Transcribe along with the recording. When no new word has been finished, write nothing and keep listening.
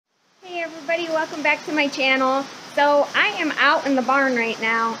everybody, welcome back to my channel. So I am out in the barn right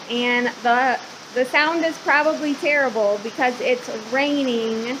now, and the sound is probably terrible because it's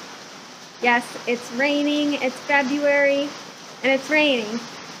raining. Yes, it's raining. It's February and it's raining.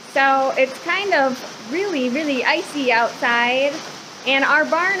 So it's kind of really icy outside, and our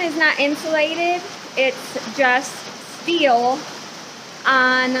barn is not insulated. It's just steel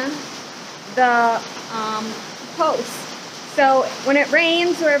on the posts. So when it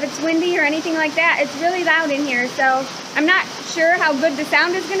rains or if it's windy or anything like that, it's really loud in here. So I'm not sure how good the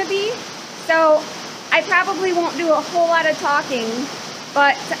sound is going to be. So I probably won't do a whole lot of talking.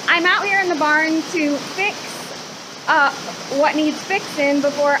 But I'm out here in the barn to fix up what needs fixing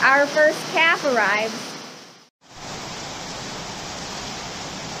before our first calf arrives.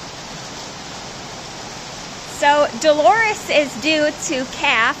 So Deloris is due to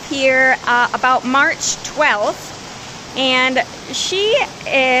calf here about March 12th. And she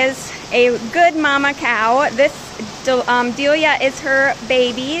is a good mama cow. This Delia is her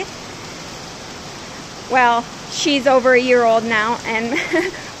baby. Well, she's over a year old now, and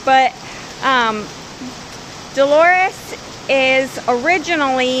but Deloris is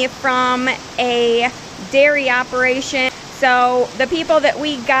originally from a dairy operation. So the people that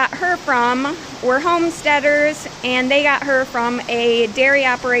we got her from were homesteaders, and they got her from a dairy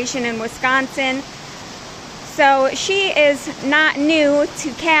operation in Wisconsin. So she is not new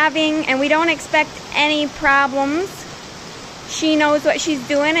to calving, and we don't expect any problems. She knows what she's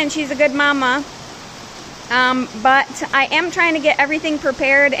doing, and she's a good mama. But I am trying to get everything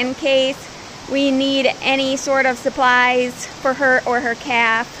prepared in case we need any sort of supplies for her or her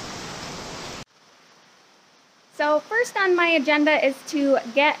calf. So first on my agenda is to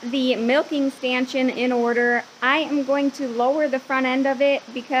get the milking stanchion in order. I am going to lower the front end of it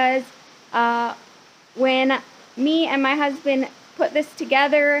because when me and my husband put this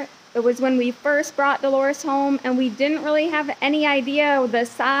together, it was when we first brought Deloris home, and we didn't really have any idea of the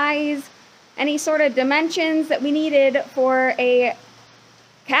size, any sort of dimensions that we needed for a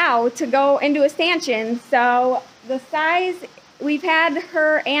cow to go into a stanchion. So the size, we've had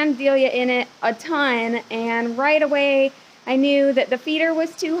her and Delia in it a ton, and right away I knew that the feeder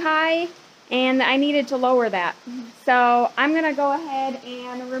was too high and I needed to lower that. So I'm gonna go ahead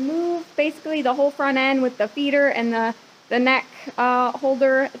and remove basically the whole front end with the feeder and the neck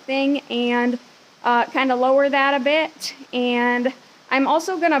holder thing, and kind of lower that a bit. And I'm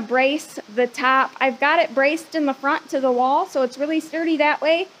also gonna brace the top. I've got it braced in the front to the wall, so it's really sturdy that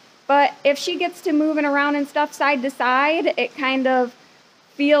way. But if she gets to moving around and stuff side to side, it kind of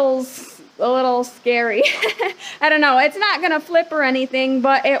feels a little scary. I don't know, it's not gonna flip or anything,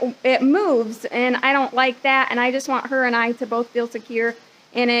 but it moves, and I don't like that, and I just want her and I to both feel secure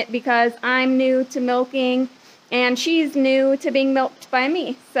in it because I'm new to milking and she's new to being milked by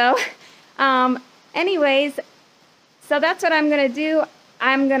me. So anyways, so that's what I'm gonna do.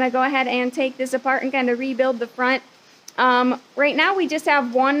 I'm gonna go ahead and take this apart and kind of rebuild the front. Right now we just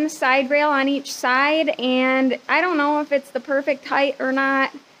have one side rail on each side, and I don't know if it's the perfect height or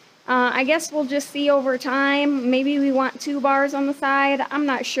not. I guess we'll just see over time. Maybe we want 2 bars on the side. I'm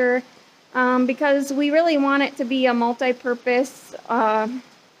not sure, because we really want it to be a multi-purpose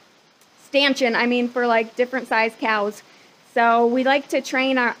stanchion. I mean, for like different size cows. So we like to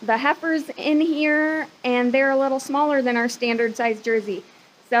train the heifers in here, and they're a little smaller than our standard size Jersey.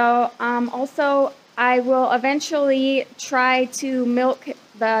 So also I will eventually try to milk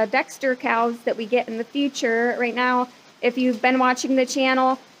the Dexter cows that we get in the future. Right now, if you've been watching the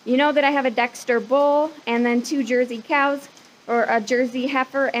channel, you know that I have a Dexter bull and then 2 Jersey cows, or a Jersey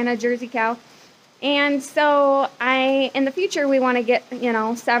heifer and a Jersey cow. And so in the future, we want to get, you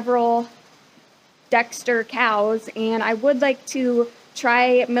know, several Dexter cows, and I would like to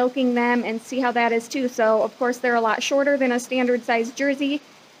try milking them and see how that is too. So of course they're a lot shorter than a standard size Jersey.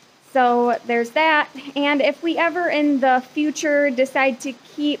 So there's that. And if we ever in the future decide to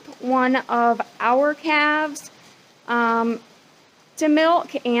keep one of our calves to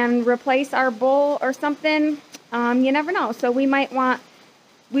milk and replace our bull or something, you never know. So we want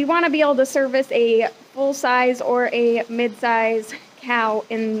to be able to service a full size or a mid-size cow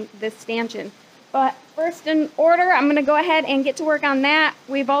in this stanchion. But first in order, I'm going to go ahead and get to work on that.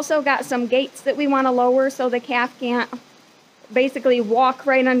 We've also got some gates that we want to lower so the calf can't basically walk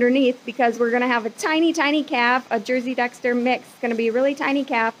right underneath, because we're going to have a tiny calf, a Jersey Dexter mix. It's going to be a really tiny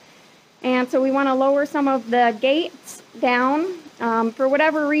calf. And so we want to lower some of the gates down. For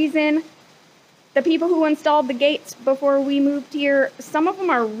whatever reason, the people who installed the gates before we moved here, some of them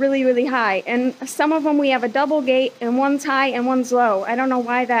are really high, and some of them we have a double gate and one's high and one's low. I don't know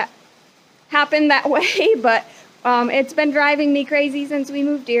why that happened that way, but it's been driving me crazy since we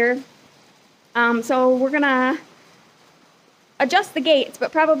moved here. So we're gonna adjust the gates,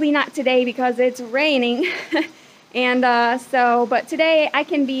 but probably not today because it's raining. And but today I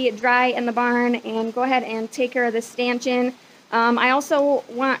can be dry in the barn and go ahead and take care of the stanchion. I also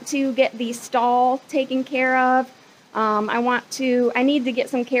want to get the stall taken care of. I need to get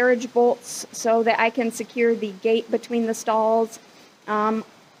some carriage bolts so that I can secure the gate between the stalls.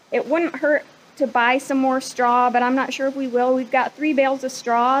 It wouldn't hurt to buy some more straw, but I'm not sure if we will. We've got 3 bales of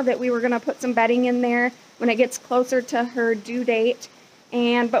straw that we were going to put some bedding in there when it gets closer to her due date.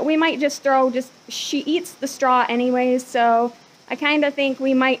 But we might just she eats the straw anyways, so I kind of think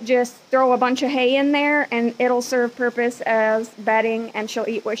we might just throw a bunch of hay in there and it'll serve purpose as bedding and she'll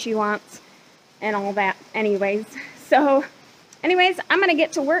eat what she wants and all that anyways. So anyways, I'm going to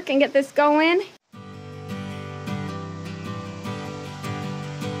get to work and get this going.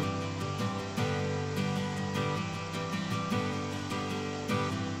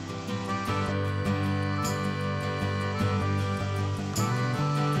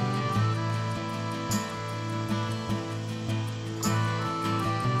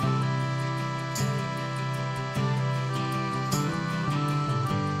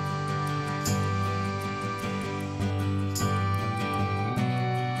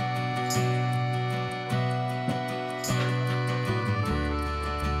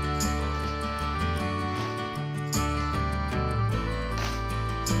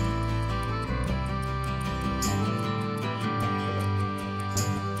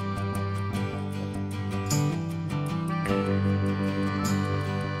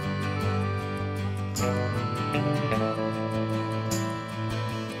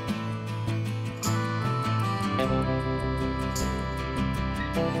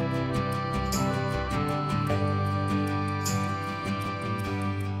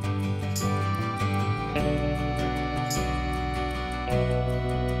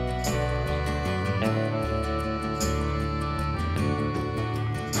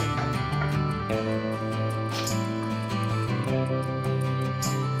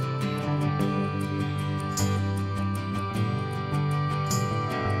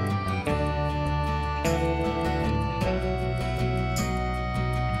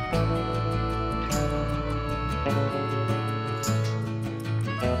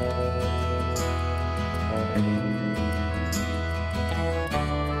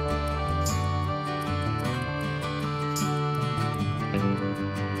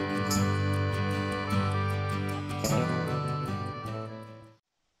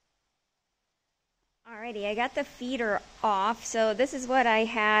 Alrighty, I got the feeder off, so this is what I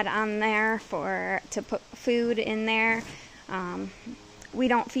had on there to put food in there. We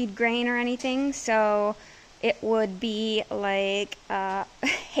don't feed grain or anything, so it would be like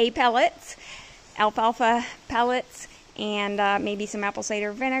hay pellets, alfalfa pellets, and maybe some apple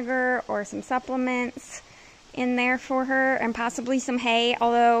cider vinegar or some supplements in there for her, and possibly some hay.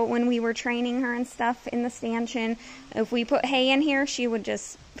 Although when we were training her and stuff in the stanchion, if we put hay in here, she would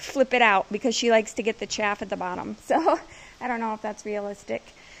just flip it out because she likes to get the chaff at the bottom. So I don't know if that's realistic.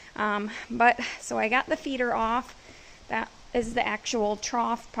 So I got the feeder off. That is the actual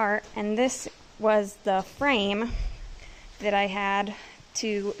trough part, and this was the frame that I had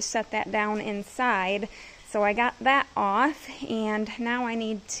to set that down inside. So I got that off, and now I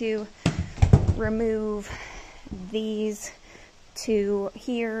need to remove these two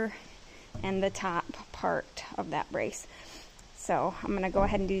here and the top part of that brace. So I'm going to go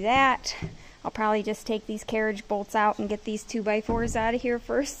ahead and do that. I'll probably just take these carriage bolts out and get these 2x4s out of here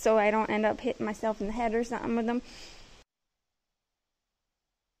first so I don't end up hitting myself in the head or something with them.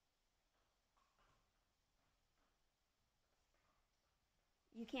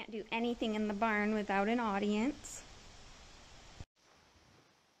 You can't do anything in the barn without an audience.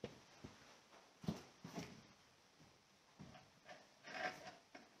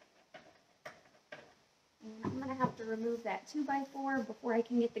 I'm going to have to remove that 2x4 before I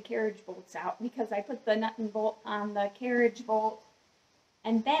can get the carriage bolts out, because I put the nut and bolt on the carriage bolt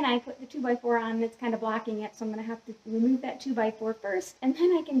and then I put the 2x4 on that's kind of blocking it, so I'm going to have to remove that 2x4 first, and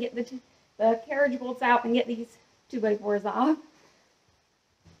then I can get the carriage bolts out and get these 2x4s off.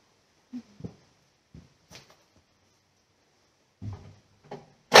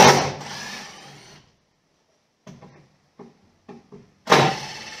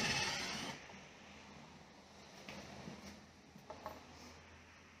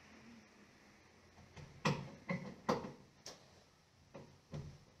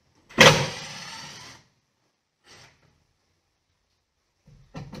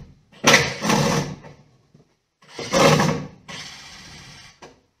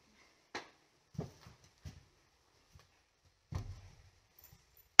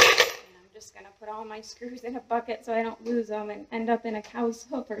 just gonna put all my screws in a bucket so I don't lose them and end up in a cow's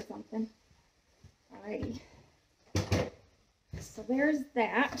hoof or something. Alrighty. So there's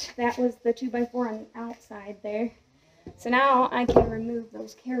that. That was the 2x4 on the outside there. So now I can remove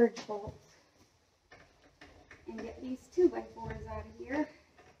those carriage bolts and get these 2x4s out of here.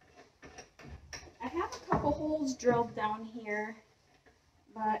 I have a couple holes drilled down here,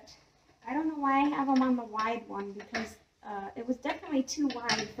 but I don't know why I have them on the wide one, because it was definitely too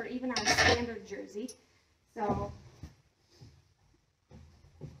wide for even our standard jersey. So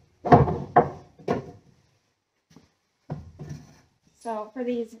for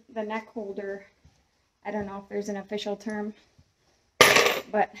these, the neck holder, I don't know if there's an official term,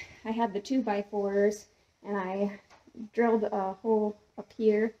 but I had the 2x4s and I drilled a hole up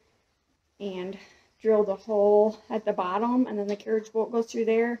here and drilled a hole at the bottom, and then the carriage bolt goes through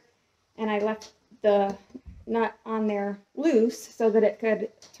there, and I left the nut on there loose so that it could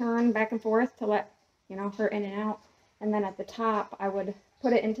turn back and forth to let, you know, her in and out. And then at the top I would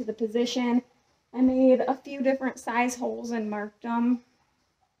put it into the position. I made a few different size holes and marked them,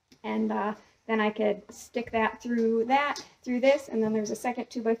 and then I could stick that through this, and then there's a second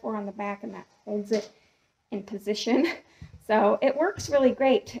 2x4 on the back, and that holds it in position. So it works really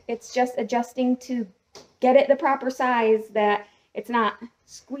great. It's just adjusting to get it the proper size that it's not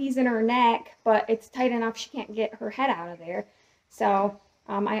squeezing her neck, but it's tight enough she can't get her head out of there. So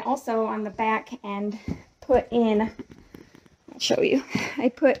I also on the back end put in, I'll show you, I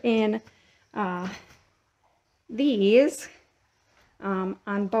put in these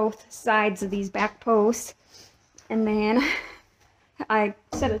on both sides of these back posts, and then I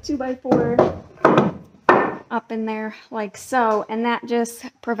set a 2x4 up in there like so, and that just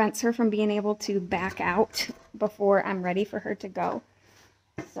prevents her from being able to back out before I'm ready for her to go.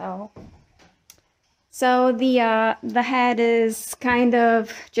 So the head is kind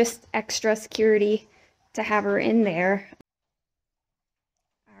of just extra security to have her in there.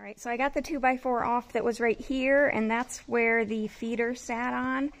 All right, so I got the 2x4 off that was right here, and that's where the feeder sat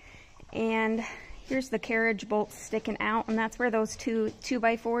on, and here's the carriage bolts sticking out, and that's where those two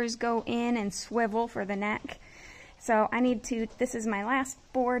 2x4s go in and swivel for the neck. So I need to, this is my last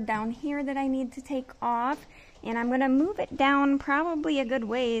board down here that I need to take off, and I'm going to move it down probably a good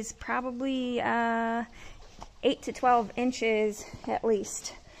ways, probably 8 to 12 inches at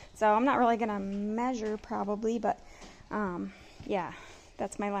least. So I'm not really going to measure probably, but yeah,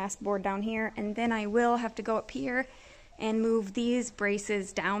 that's my last board down here. And then I will have to go up here and move these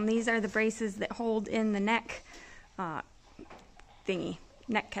braces down. These are the braces that hold in the neck thingy,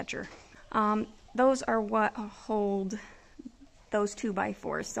 neck catcher. Those are what hold those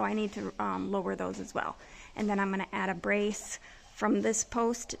 2x4s, so I need to lower those as well. And then I'm going to add a brace from this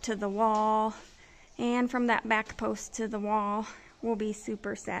post to the wall, and from that back post to the wall. We'll be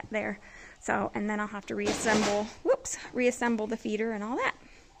super set there. So, and then I'll have to reassemble, reassemble the feeder and all that.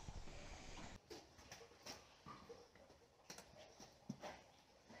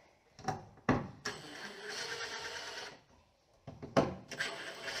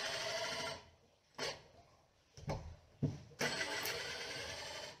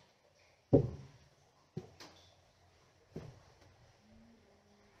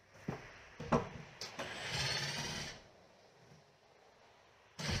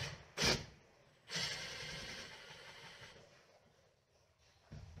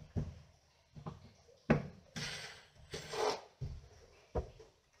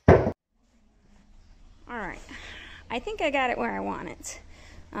 Alright, I think I got it where I want it.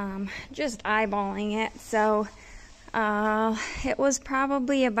 Just eyeballing it, so it was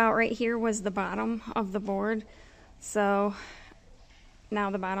probably about right here was the bottom of the board. So now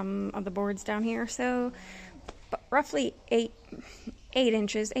the bottom of the board's down here, so roughly 8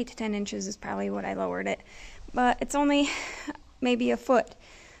 inches, 8 to 10 inches is probably what I lowered it. But it's only maybe a foot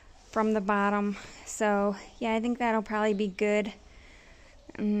from the bottom, so yeah, I think that'll probably be good.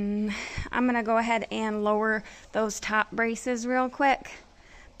 I'm gonna go ahead and lower those top braces real quick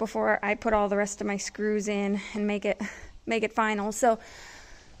before I put all the rest of my screws in and make it final. So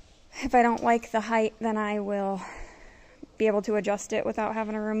if I don't like the height, then I will be able to adjust it without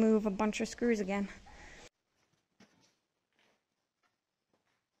having to remove a bunch of screws again.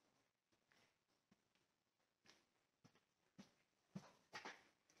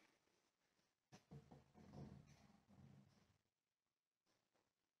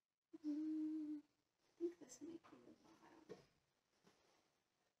 I think this might be the bottom.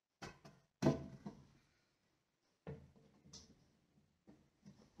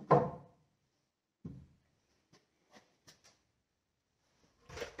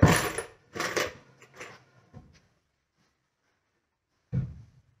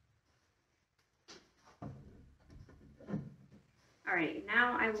 Alright,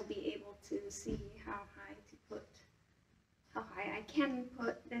 now I will be able to see how high I can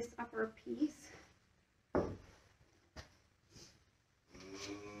put this upper piece.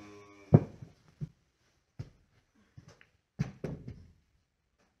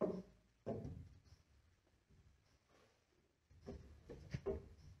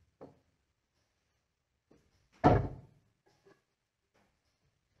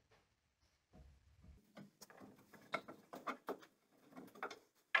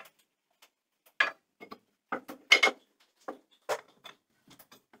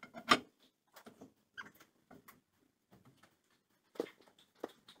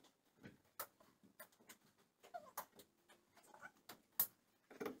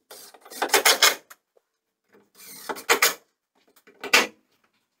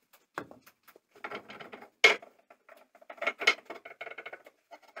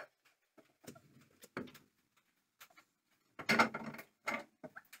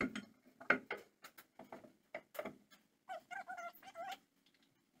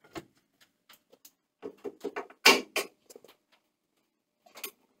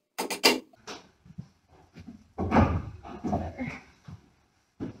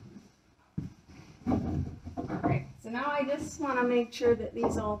 Alright, so now I just want to make sure that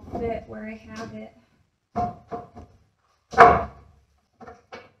these all fit where I have it.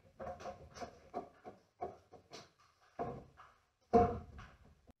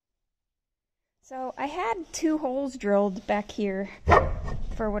 So I had 2 holes drilled back here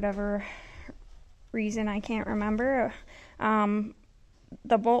for whatever reason, I can't remember.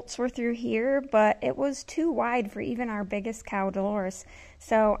 The bolts were through here, but it was too wide for even our biggest cow, Deloris.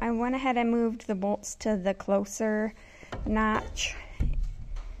 So I went ahead and moved the bolts to the closer notch.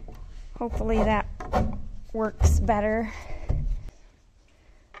 Hopefully that works better.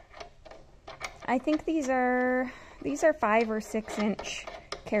 I think these are 5 or 6 inch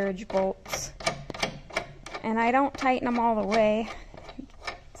carriage bolts. And I don't tighten them all the way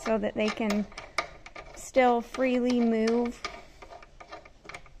so that they can still freely move.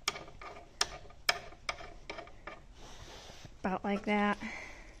 About like that.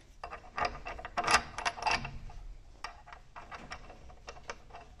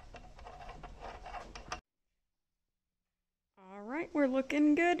 All right, we're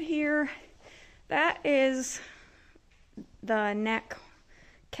looking good here. That is the neck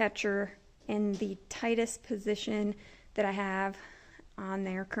catcher in the tightest position that I have on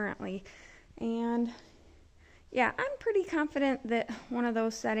there currently. And yeah, I'm pretty confident that one of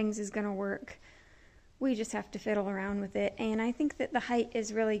those settings is going to work. We just have to fiddle around with it. And I think that the height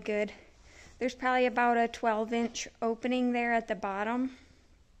is really good. There's probably about a 12-inch opening there at the bottom.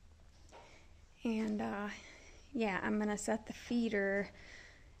 And yeah, I'm going to set the feeder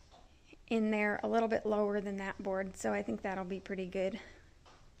in there a little bit lower than that board. So I think that'll be pretty good.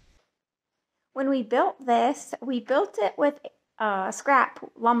 When we built this, we built it with scrap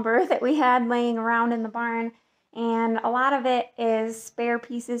lumber that we had laying around in the barn, and a lot of it is spare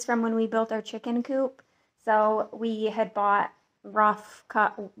pieces from when we built our chicken coop. So we had bought rough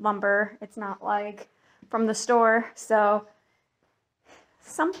cut lumber. It's not like from the store. So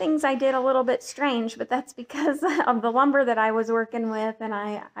some things I did a little bit strange, but that's because of the lumber that I was working with, and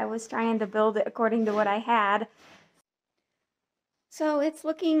I was trying to build it according to what I had. So it's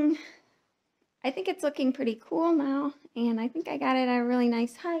looking, I think it's looking pretty cool now, and I think I got it at a really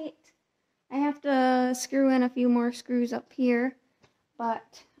nice height. I have to screw in a few more screws up here,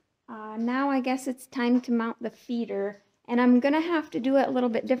 but now I guess it's time to mount the feeder, and I'm going to have to do it a little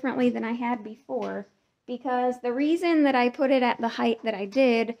bit differently than I had before, because the reason that I put it at the height that I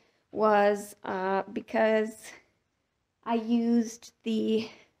did was because I used the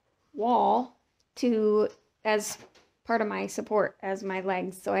wall as part of my support as my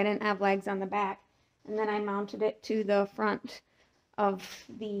legs, so I didn't have legs on the back, and then I mounted it to the front of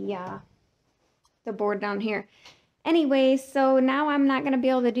the board down here. Anyway, so now I'm not going to be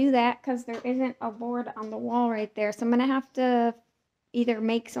able to do that because there isn't a board on the wall right there, so I'm going to have to either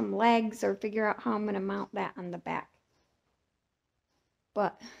make some legs or figure out how I'm going to mount that on the back.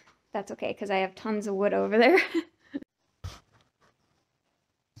 But that's okay because I have tons of wood over there.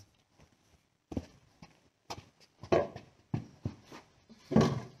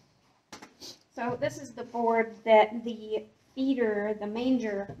 So this is the board that the feeder, the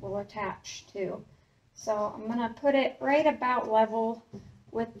manger, will attach to. So I'm going to put it right about level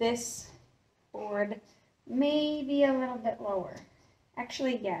with this board, maybe a little bit lower.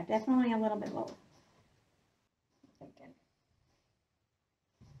 Actually, yeah, definitely a little bit lower.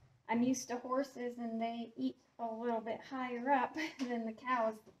 I'm used to horses and they eat a little bit higher up than the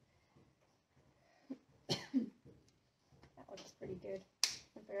cows. That looks pretty pretty good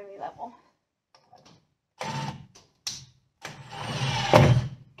and fairly level.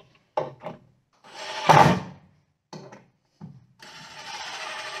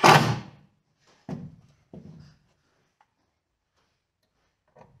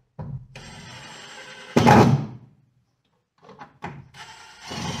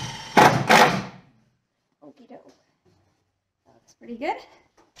 Okie doke. That looks pretty good.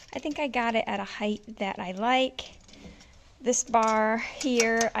 I think I got it at a height that I like. This bar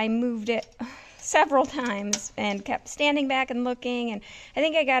here, I moved it several times and kept standing back and looking, and I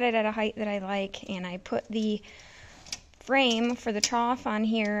think I got it at a height that I like, and I put the frame for the trough on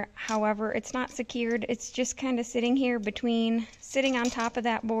here. However, it's not secured. It's just kind of sitting here between, sitting on top of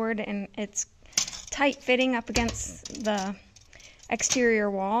that board, and it's tight fitting up against the exterior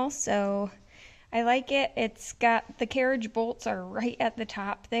wall, so I like it. It's got, the carriage bolts are right at the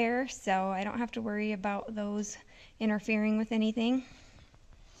top there, so I don't have to worry about those interfering with anything.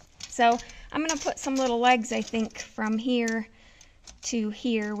 So I'm going to put some little legs, I think, from here to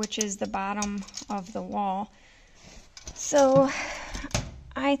here, which is the bottom of the wall. So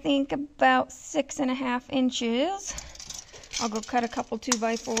I think about 6.5 inches. I'll go cut a couple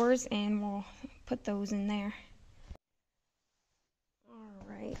 2x4s and we'll put those in there. All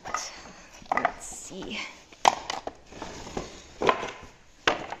right, let's see.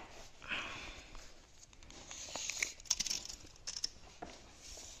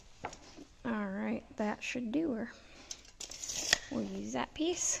 All right, that should do her. We'll use that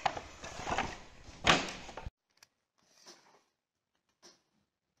piece.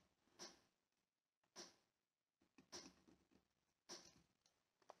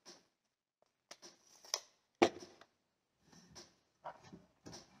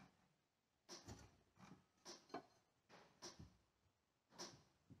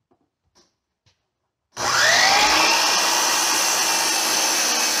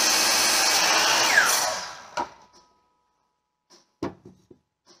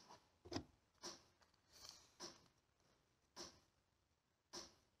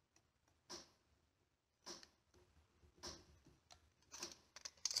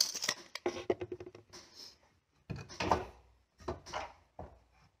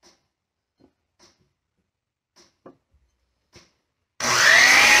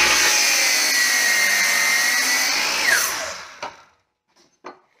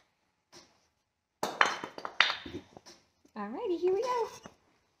 Alrighty, here we go.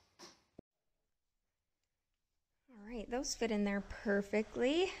 Alright, those fit in there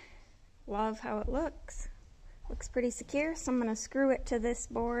perfectly. Love how it looks. Looks pretty secure, so I'm going to screw it to this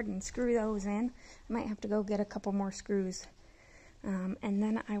board and screw those in. I might have to go get a couple more screws. And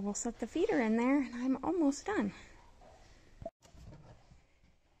then I will set the feeder in there, and I'm almost done.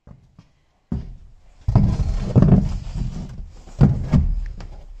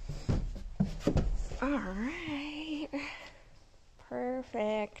 Alright.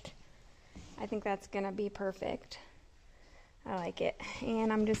 Perfect. I think that's going to be perfect. I like it.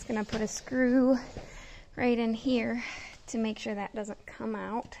 And I'm just going to put a screw right in here to make sure that doesn't come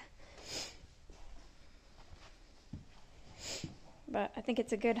out. But I think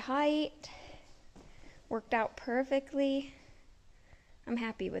it's a good height. Worked out perfectly. I'm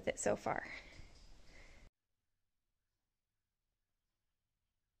happy with it so far.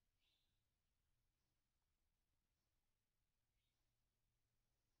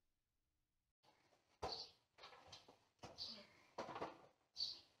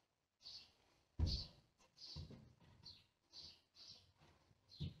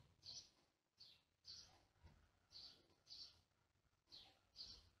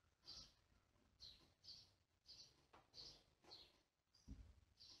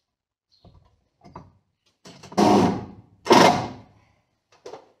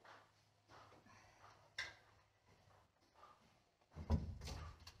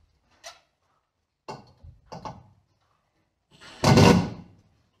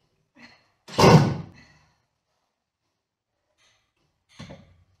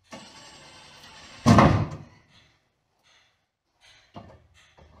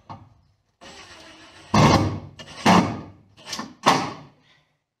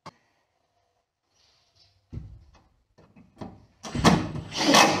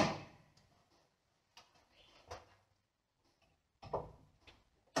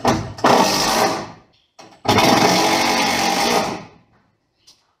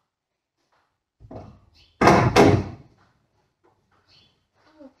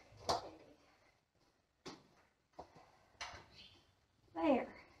 There.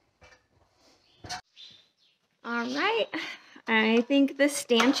 All right, I think the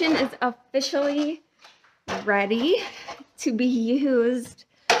stanchion is officially ready to be used.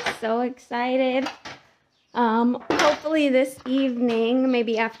 So excited. Hopefully this evening,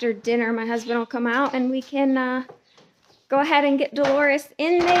 maybe after dinner, my husband will come out and we can go ahead and get Deloris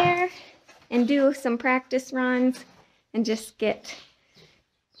in there and do some practice runs and just get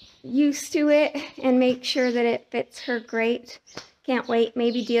used to it and make sure that it fits her great. Can't wait.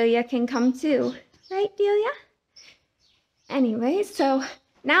 Maybe Delia can come too. Right, Delia? Anyway, so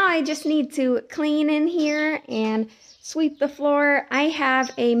now I just need to clean in here and sweep the floor. I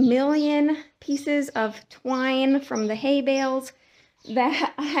have a million pieces of twine from the hay bales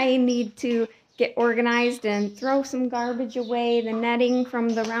that I need to get organized and throw some garbage away. The netting from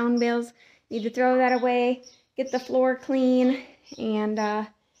the round bales, need to throw that away, get the floor clean, and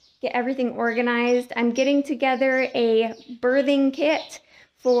get everything organized. I'm getting together a birthing kit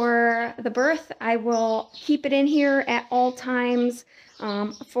for the birth. I will keep it in here at all times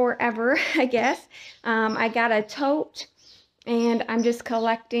forever, I guess. I got a tote, and I'm just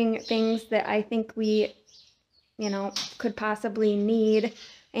collecting things that I think we, could possibly need.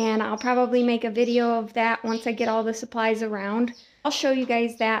 And I'll probably make a video of that once I get all the supplies around. I'll show you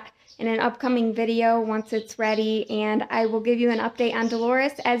guys that in an upcoming video once it's ready, and I will give you an update on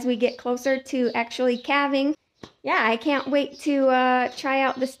Deloris as we get closer to actually calving. Yeah, I can't wait to try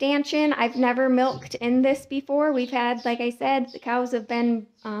out the stanchion. I've never milked in this before. We've had, like I said, the cows have been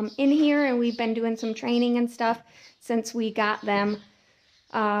in here, and we've been doing some training and stuff since we got them,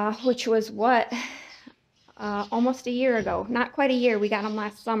 which was what? Almost a year ago. Not quite a year. We got them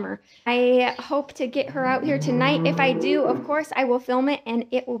last summer. I hope to get her out here tonight. If I do, of course, I will film it, and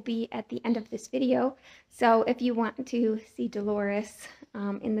it will be at the end of this video. So if you want to see Deloris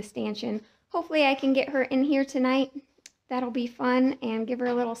in the stanchion, hopefully I can get her in here tonight. That'll be fun, and give her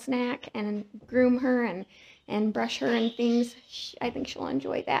a little snack and groom her and brush her and things. I think she'll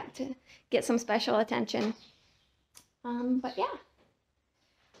enjoy that, to get some special attention. But yeah.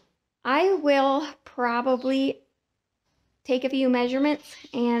 I will probably take a few measurements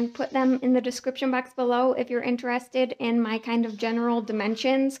and put them in the description box below if you're interested in my kind of general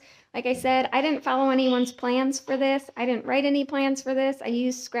dimensions. Like I said, I didn't follow anyone's plans for this. I didn't write any plans for this. I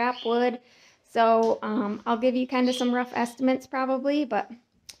used scrap wood. So I'll give you kind of some rough estimates probably, but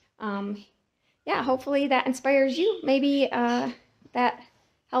yeah, hopefully that inspires you. Maybe that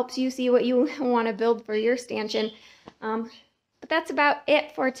helps you see what you want to build for your stanchion. But that's about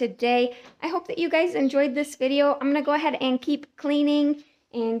it for today. I hope that you guys enjoyed this video. I'm going to go ahead and keep cleaning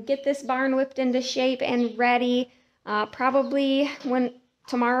and get this barn whipped into shape and ready. Probably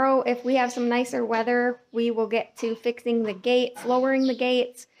tomorrow, if we have some nicer weather, we will get to fixing the gates, lowering the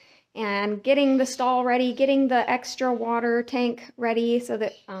gates, and getting the stall ready, getting the extra water tank ready so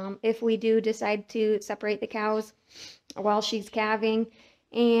that if we do decide to separate the cows while she's calving,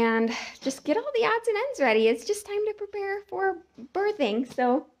 and just get all the odds and ends ready. It's just time to prepare for birthing.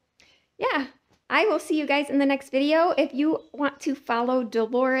 So yeah, I will see you guys in the next video. If you want to follow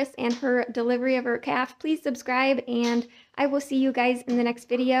Deloris and her delivery of her calf, please subscribe, and I will see you guys in the next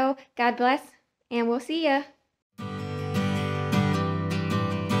video. God bless, and we'll see ya.